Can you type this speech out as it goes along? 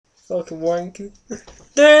Fucking wanky.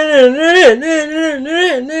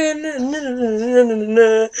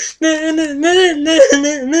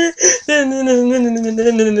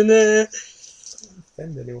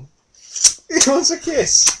 Offend anyone. He wants a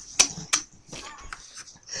kiss.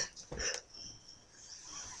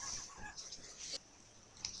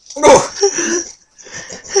 Oh!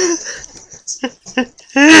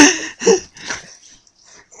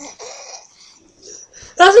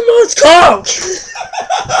 That's a man's cock!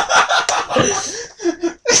 I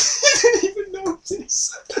didn't even notice.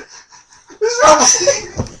 What's wrong?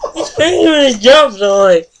 He's fingering his jobs,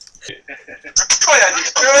 like. You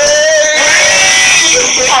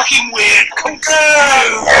fucking weird cunt!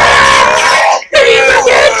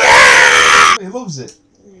 He loves it.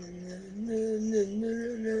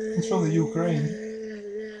 He's from the Ukraine.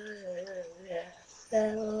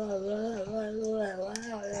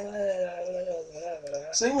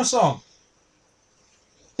 Sing a song.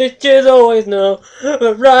 Bitches always know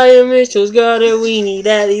but Ryan Mitchell's got a weenie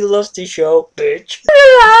that he loves to show, bitch.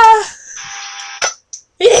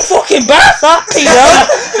 He ain't fucking back that,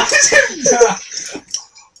 Peter!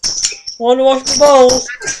 Wanna wash the balls?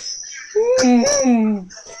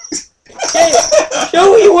 Hey,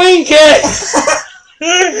 show your winky!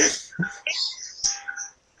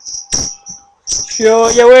 Show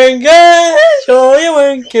your winky! Show your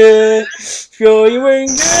winky! Show your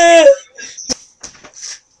winky!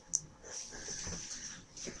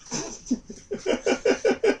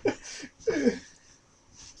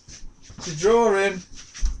 You're drawing.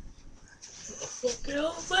 Fucking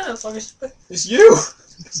hell, man. It's you!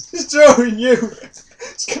 It's drawing you!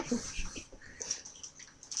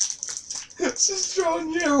 It's just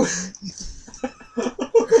drawing you!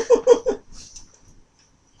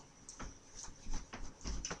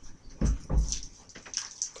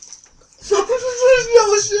 Where's the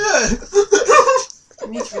yellow shirt? I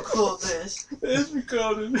need to record this. It is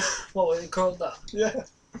recording. What would you call that? Yeah.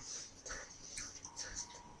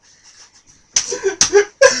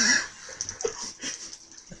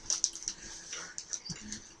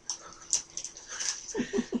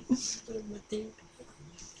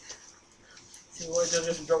 See, why don't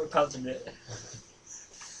just drop a pants in it?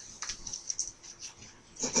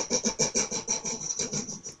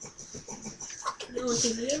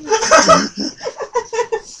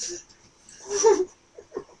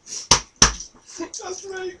 That's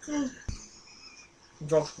very cool.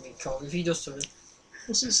 Drop me, Carl, if he does something.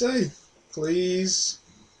 What's it say? Please.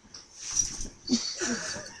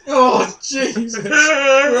 Oh, Jesus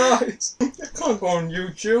Christ. I can't go on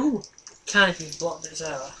YouTube. Can if you block this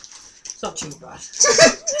out. It's not too bad.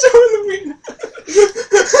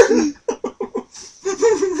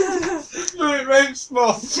 Look, it rained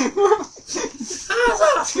small. How's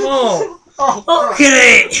that small? Oh, Look at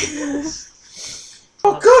it!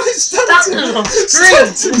 oh God, it's Stanton's on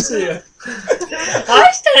screen! Stanton's here.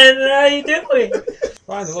 Hi Stanton, how you doing?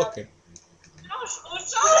 Why are they looking?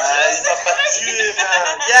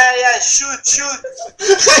 Yeah, shoot.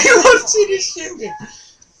 He wants you to shoot him.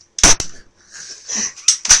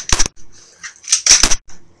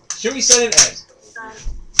 Should we send it Ed?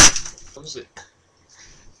 What is it?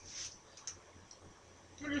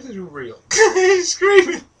 What if this is real? He's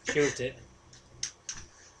screaming. Shoot it.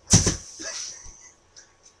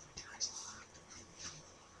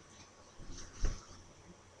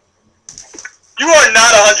 You are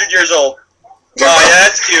not 100 years old. Oh yeah,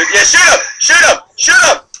 that's cute. Yeah, shoot him!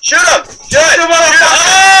 Do it! Oh,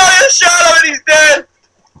 you shot him and he's dead!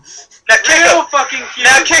 Now kick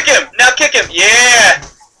him! Now kick him! Yeah!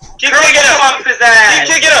 Keep kicking him! Keep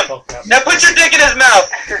kicking him! Now put your dick in his mouth!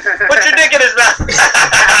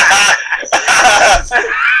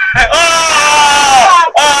 Oh!